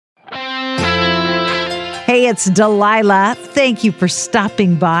Hey, it's Delilah. Thank you for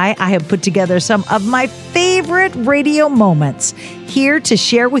stopping by. I have put together some of my favorite radio moments here to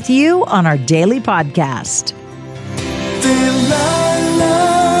share with you on our daily podcast.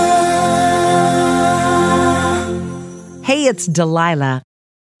 Hey, it's Delilah.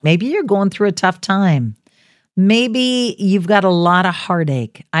 Maybe you're going through a tough time. Maybe you've got a lot of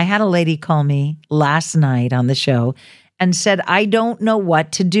heartache. I had a lady call me last night on the show and said, I don't know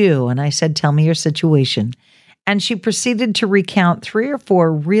what to do. And I said, tell me your situation. And she proceeded to recount 3 or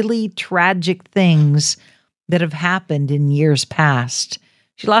 4 really tragic things that have happened in years past.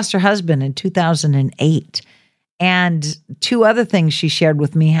 She lost her husband in 2008. And 2 other things she shared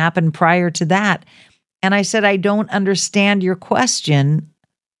with me happened prior to that. And I said, I don't understand your question.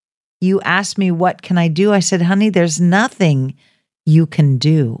 You asked me, what can I do? I said, honey, there's nothing you can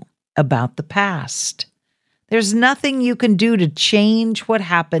do about the past. There's nothing you can do to change what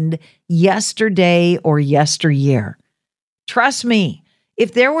happened yesterday or yesteryear. Trust me,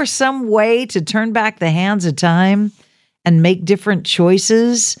 if there were some way to turn back the hands of time and make different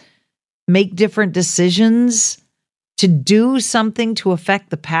choices, make different decisions, to do something to affect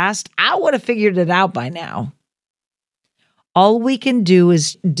the past, I would have figured it out by now. All we can do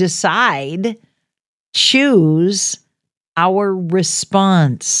is decide, choose our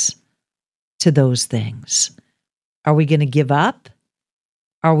response to those things. Are we going to give up?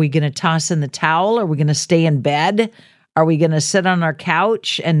 Are we going to toss in the towel? Are we going to stay in bed? Are we going to sit on our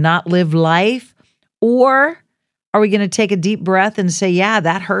couch and not live life? Or are we going to take a deep breath and say, yeah,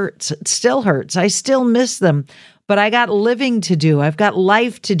 that hurts. It still hurts. I still miss them. But I got living to do. I've got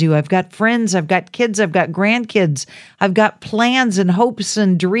life to do. I've got friends. I've got kids. I've got grandkids. I've got plans and hopes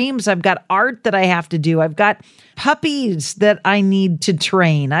and dreams. I've got art that I have to do. I've got puppies that I need to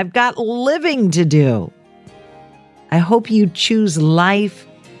train. I've got living to do. I hope you choose life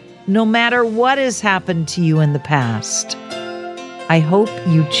no matter what has happened to you in the past. I hope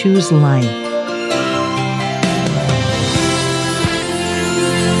you choose life.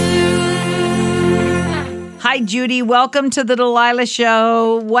 Hi, Judy. Welcome to the Delilah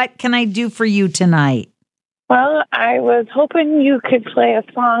Show. What can I do for you tonight? Well, I was hoping you could play a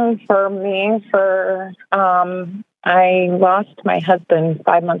song for me I lost my husband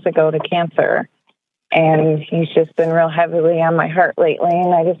 5 months ago to cancer, and he's just been real heavily on my heart lately,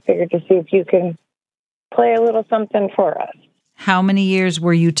 and I just figured to see if you can play a little something for us. How many years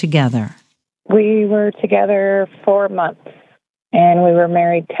were you together? We were together 4 months, and we were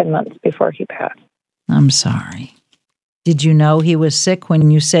married 10 months before he passed. I'm sorry. Did you know he was sick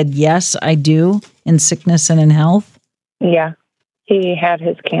when you said, yes, I do, in sickness and in health? Yeah, he had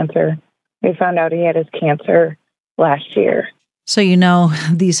his cancer. We found out he had his cancer last year. So, you know,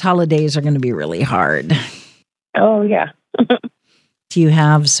 these holidays are going to be really hard. Oh, yeah. Do you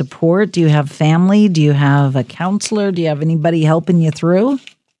have support? Do you have family? Do you have a counselor? Do you have anybody helping you through?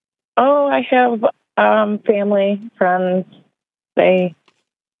 Oh, I have family, friends. They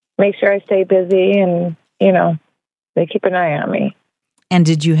make sure I stay busy and, they keep an eye on me. And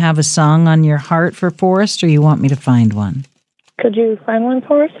did you have a song on your heart for Forrest, or you want me to find one? Could you find one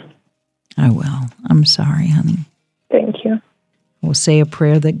for us? I will. I'm sorry, honey. Thank you. We'll say a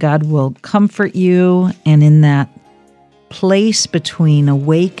prayer that God will comfort you, and in that place between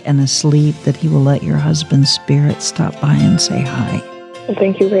awake and asleep, that he will let your husband's spirit stop by and say hi.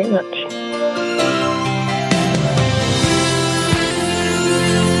 Thank you very much.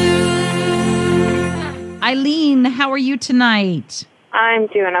 Eileen, how are you tonight? I'm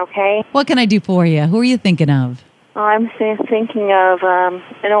doing okay. What can I do for you? Who are you thinking of? Well, I'm thinking of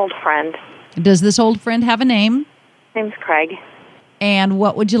an old friend. Does this old friend have a name? His name's Craig. And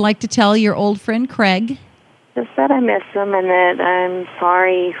what would you like to tell your old friend Craig? Just that I miss him and that I'm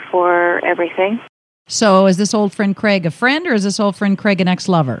sorry for everything. So is this old friend Craig a friend, or is this old friend Craig an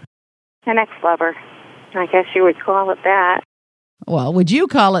ex-lover? An ex-lover. I guess you would call it that. Well, would you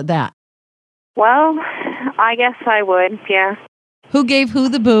call it that? Well, I guess I would, yeah. Who gave who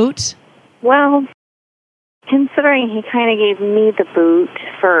the boot? Well, considering he kind of gave me the boot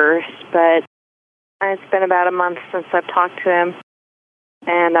first, but it's been about a month since I've talked to him,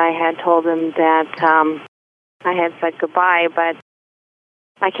 and I had told him that I had said goodbye, but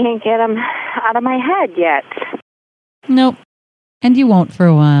I can't get him out of my head yet. Nope. And you won't for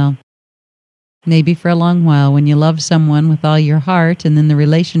a while. Maybe for a long while. When you love someone with all your heart and then the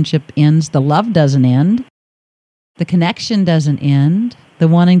relationship ends, the love doesn't end. The connection doesn't end. The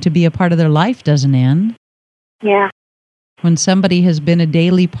wanting to be a part of their life doesn't end. Yeah. When somebody has been a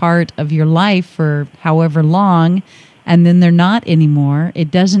daily part of your life for however long, and then they're not anymore, it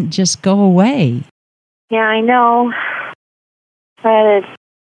doesn't just go away. Yeah, I know. But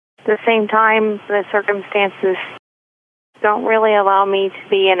at the same time, the circumstances don't really allow me to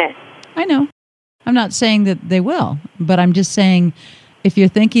be in it. I know. I'm not saying that they will, but I'm just saying if you're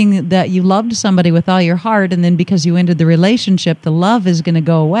thinking that you loved somebody with all your heart and then because you ended the relationship, the love is going to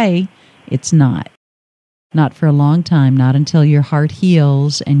go away, it's not. Not for a long time, not until your heart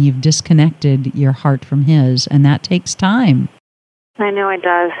heals and you've disconnected your heart from his, and that takes time. I know it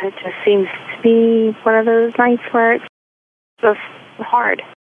does. It just seems to be one of those nights where it's just hard.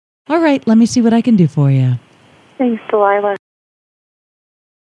 All right, let me see what I can do for you. Thanks, Delilah.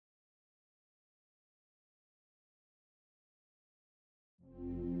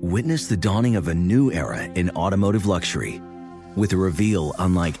 Witness the dawning of a new era in automotive luxury with a reveal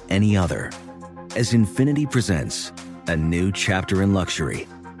unlike any other as Infiniti presents a new chapter in luxury,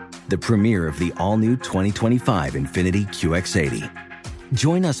 the premiere of the all-new 2025 Infiniti QX80.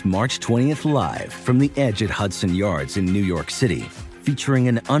 Join us March 20th live from the Edge at Hudson Yards in New York City, featuring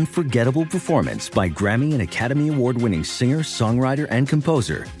an unforgettable performance by Grammy and Academy Award-winning singer, songwriter, and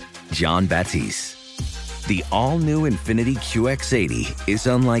composer, Jon Batiste. The all-new Infiniti QX80 is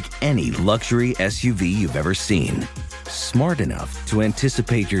unlike any luxury SUV you've ever seen. Smart enough to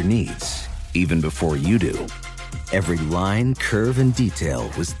anticipate your needs, even before you do. Every line, curve, and detail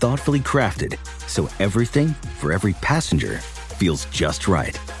was thoughtfully crafted, so everything for every passenger feels just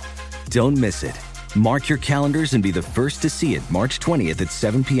right. Don't miss it. Mark your calendars and be the first to see it March 20th at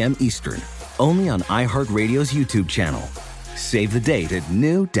 7 p.m. Eastern, only on iHeartRadio's YouTube channel. Save the date at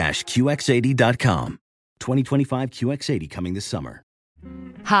new-QX80.com. 2025 QX80 coming this summer.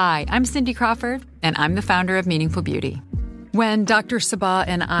 Hi, I'm Cindy Crawford, and I'm the founder of Meaningful Beauty. When Dr. Sabah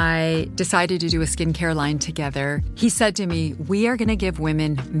and I decided to do a skincare line together, he said to me, we are going to give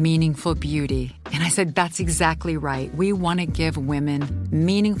women meaningful beauty. And I said, that's exactly right. We want to give women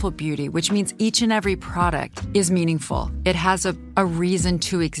meaningful beauty, which means each and every product is meaningful. It has a reason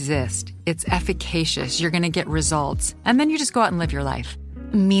to exist. It's efficacious. You're going to get results. And then you just go out and live your life.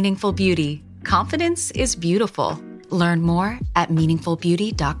 Meaningful Beauty. Confidence is beautiful. Learn more at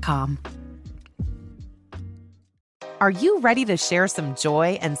meaningfulbeauty.com. Are you ready to share some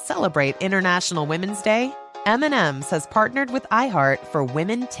joy and celebrate International Women's Day? M&M's has partnered with iHeart for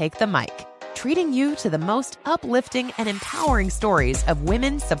Women Take the Mic, treating you to the most uplifting and empowering stories of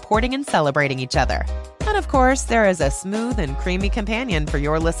women supporting and celebrating each other. And of course, there is a smooth and creamy companion for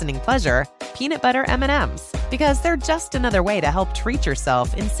your listening pleasure, peanut butter M&Ms, because they're just another way to help treat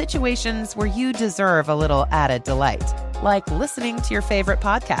yourself in situations where you deserve a little added delight, like listening to your favorite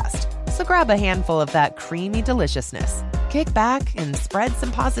podcast. So grab a handful of that creamy deliciousness. Kick back and spread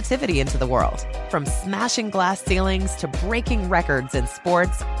some positivity into the world. From smashing glass ceilings to breaking records in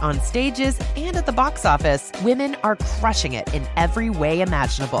sports, on stages, and at the box office, women are crushing it in every way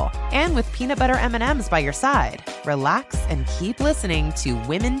imaginable. And with peanut butter M&Ms by your side, relax and keep listening to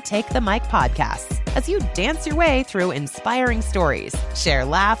Women Take the Mic podcasts as you dance your way through inspiring stories, share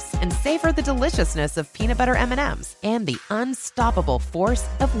laughs, and savor the deliciousness of peanut butter M&Ms and the unstoppable force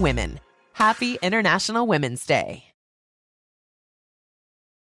of women. Happy International Women's Day.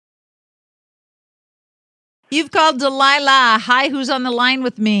 You've called Delilah. Hi, who's on the line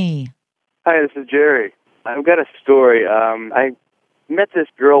with me? Hi, this is Jerry. I've got a story. I met this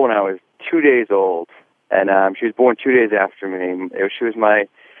girl when I was 2 days old, and she was born 2 days after me. She was my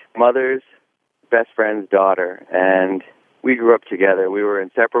mother's best friend's daughter, and we grew up together. We were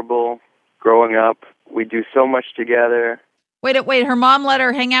inseparable growing up. We do so much together. Wait, her mom let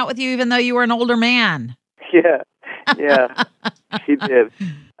her hang out with you even though you were an older man. Yeah, she did.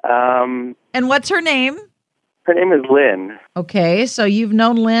 And what's her name? Her name is Lynn. Okay, so you've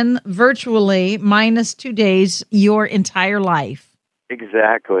known Lynn virtually, minus 2 days, your entire life.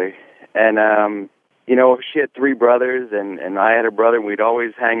 Exactly. And, she had three brothers, and I had a brother, and we'd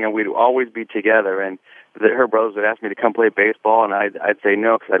always hang out. We'd always be together, and her brothers would ask me to come play baseball, and I'd say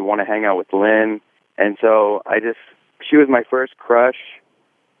no because I'd want to hang out with Lynn. And so she was my first crush.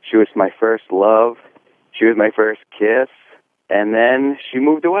 She was my first love. She was my first kiss. And then she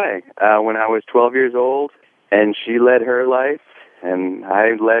moved away when I was 12 years old. And she led her life, and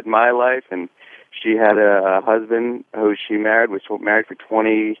I led my life, and she had a husband who she was married for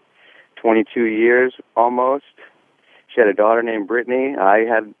 22 years almost. She had a daughter named Brittany. I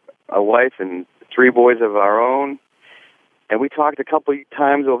had a wife and three boys of our own. And we talked a couple of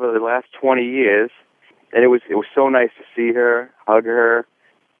times over the last 20 years, and it was so nice to see her, hug her.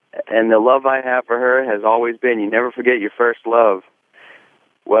 And the love I have for her has always been, you never forget your first love.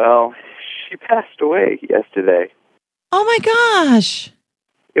 Well, she passed away yesterday. Oh, my gosh.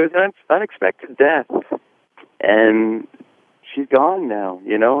 It was an unexpected death. And she's gone now,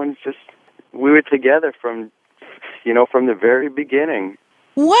 and it's just, we were together from the very beginning.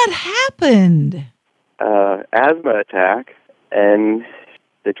 What happened? Asthma attack, and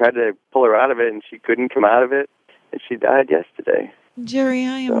they tried to pull her out of it, and she couldn't come out of it, and she died yesterday. Jerry,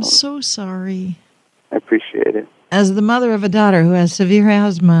 I am so sorry. I appreciate it. As the mother of a daughter who has severe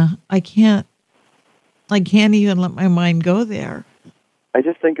asthma, I can't even let my mind go there. I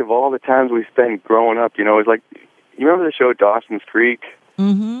just think of all the times we spent growing up. You know, it's like, you remember the show Dawson's Creek?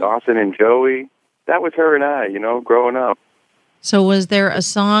 Mm-hmm. Dawson and Joey? That was her and I, you know, growing up. So was there a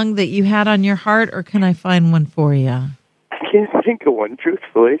song that you had on your heart, or can I find one for you? I can't think of one,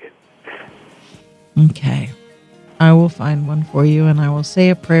 truthfully. Okay. I will find one for you, and I will say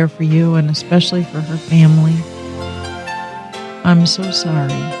a prayer for you, and especially for her family. I'm so sorry.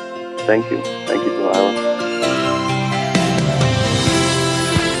 Thank you. Thank you, Delilah.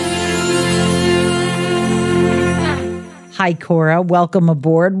 Hi, Cora. Welcome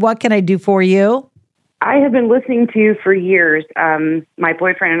aboard. What can I do for you? I have been listening to you for years. My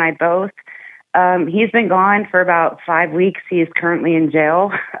boyfriend and I both. He's been gone for about 5 weeks. He is currently in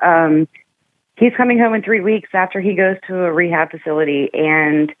jail. He's coming home in 3 weeks after he goes to a rehab facility.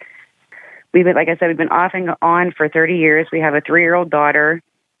 And we've been, like I said, we've been off and on for 30 years. We have a 3-year-old daughter.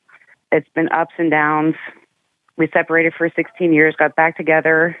 It's been ups and downs. We separated for 16 years, got back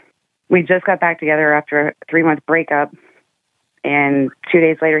together. We just got back together after a 3-month breakup. And 2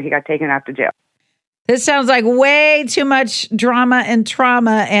 days later, he got taken out to jail. This sounds like way too much drama and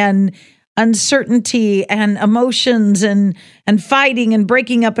trauma and uncertainty and emotions and fighting and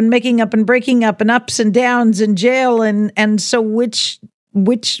breaking up and making up and breaking up and ups and downs in jail. And so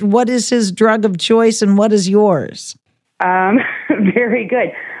what is his drug of choice and what is yours? Very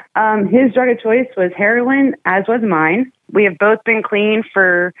good. His drug of choice was heroin, as was mine. We have both been clean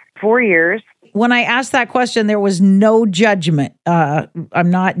for 4 years. When I asked that question, there was no judgment.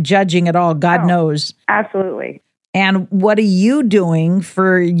 I'm not judging at all. God knows. Absolutely. And what are you doing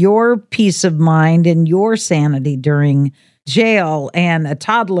for your peace of mind and your sanity during jail and a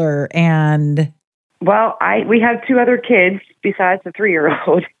toddler and... Well, we have 2 other kids besides the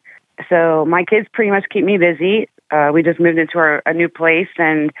 3-year-old. So my kids pretty much keep me busy. We just moved into a new place,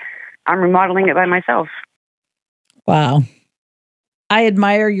 and I'm remodeling it by myself. Wow. I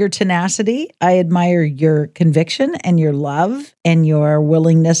admire your tenacity. I admire your conviction and your love and your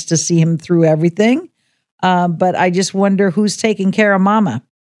willingness to see him through everything. But I just wonder who's taking care of Mama.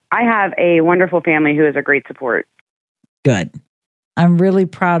 I have a wonderful family who is a great support. Good. I'm really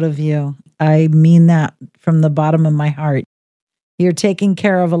proud of you. I mean that from the bottom of my heart. You're taking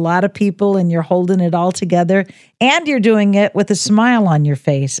care of a lot of people and you're holding it all together, and you're doing it with a smile on your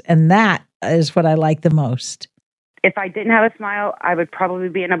face. And that is what I like the most. If I didn't have a smile, I would probably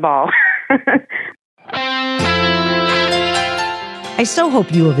be in a ball. I so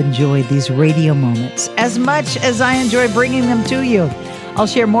hope you have enjoyed these radio moments as much as I enjoy bringing them to you. I'll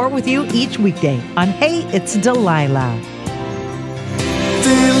share more with you each weekday on Hey, It's Delilah.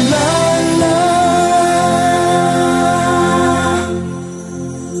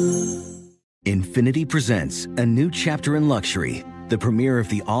 Infiniti presents a new chapter in luxury, the premiere of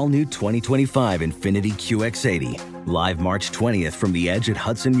the all-new 2025 Infiniti QX80, live March 20th from the Edge at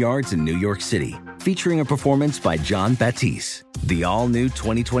Hudson Yards in New York City, featuring a performance by Jon Batiste. The all-new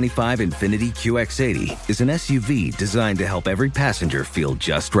 2025 Infiniti QX80 is an SUV designed to help every passenger feel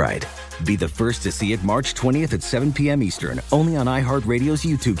just right. Be the first to see it March 20th at 7 p.m. Eastern, only on iHeartRadio's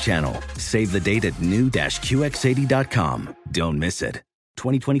YouTube channel. Save the date at new-QX80.com. Don't miss it.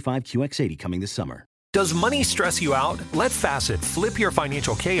 2025 QX80 coming this summer. Does money stress you out? Let Facet flip your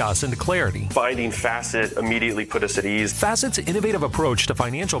financial chaos into clarity. Finding Facet immediately put us at ease. Facet's innovative approach to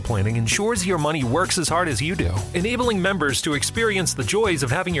financial planning ensures your money works as hard as you do, enabling members to experience the joys of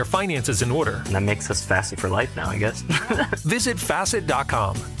having your finances in order. And that makes us Facet for life now, I guess. Visit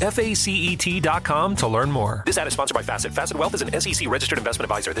Facet.com, FACET.com to learn more. This ad is sponsored by Facet. Facet Wealth is an SEC registered investment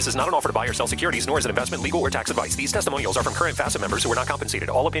advisor. This is not an offer to buy or sell securities, nor is it investment, legal, or tax advice. These testimonials are from current Facet members who are not compensated.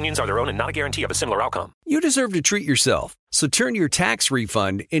 All opinions are their own and not a guarantee of a similar outcome. You deserve to treat yourself, so turn your tax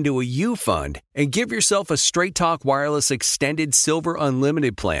refund into a U fund and give yourself a Straight Talk Wireless Extended Silver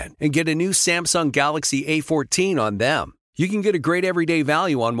Unlimited plan and get a new Samsung Galaxy A14 on them. You can get a great everyday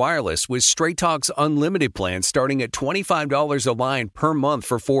value on wireless with Straight Talk's Unlimited plan starting at $25 a line per month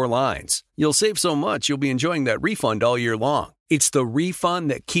for 4 lines. You'll save so much you'll be enjoying that refund all year long. It's the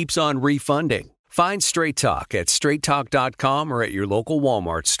refund that keeps on refunding. Find Straight Talk at straighttalk.com or at your local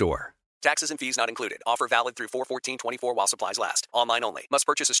Walmart store. Taxes and fees not included. Offer valid through 4/14/24 while supplies last. Online only. Must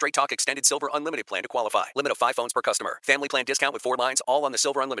purchase a Straight Talk Extended Silver Unlimited plan to qualify. Limit of 5 phones per customer. Family plan discount with 4 lines, all on the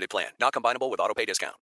Silver Unlimited plan. Not combinable with autopay discount.